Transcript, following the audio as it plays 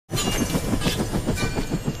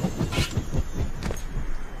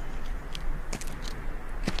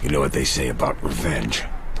You know what they say about revenge?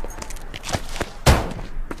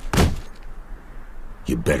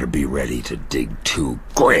 You better be ready to dig 2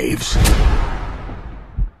 graves.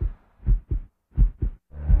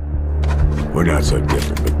 We're not so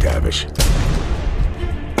different, McTavish.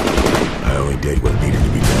 I only did what needed to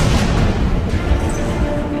be done.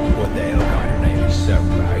 What the hell kind of name is so,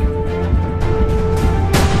 right?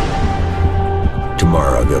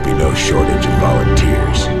 Tomorrow there'll be no shortage of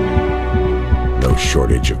volunteers. No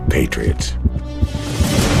shortage of patriots.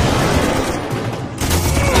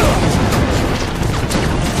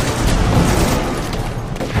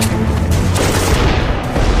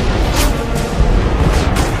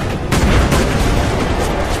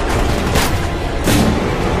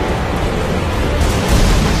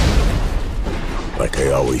 Like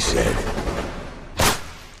I always said,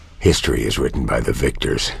 history is written by the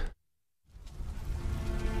victors.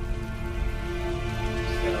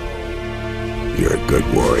 You're a good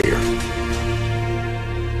warrior,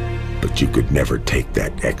 but you could never take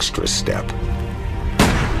that extra step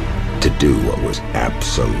to do what was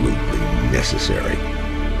absolutely necessary.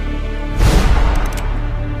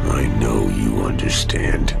 I know you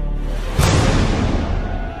understand.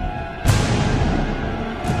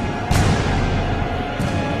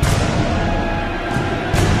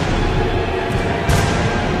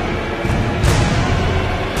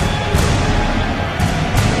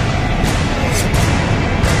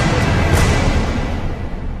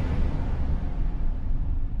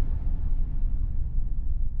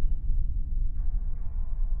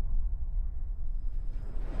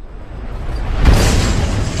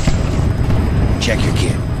 Check your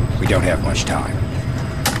kit. We don't have much time.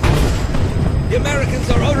 The Americans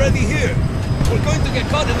are already here. We're going to get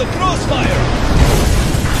caught in the crossfire.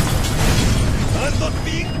 I'm not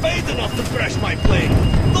being paid enough to crash my plane.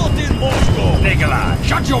 Not in Moscow. Nikolai,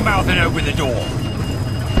 shut your mouth and open the door.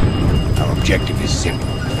 Our objective is simple.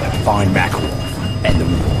 Find Makarov and the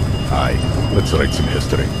war. Aye, let's write some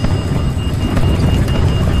history.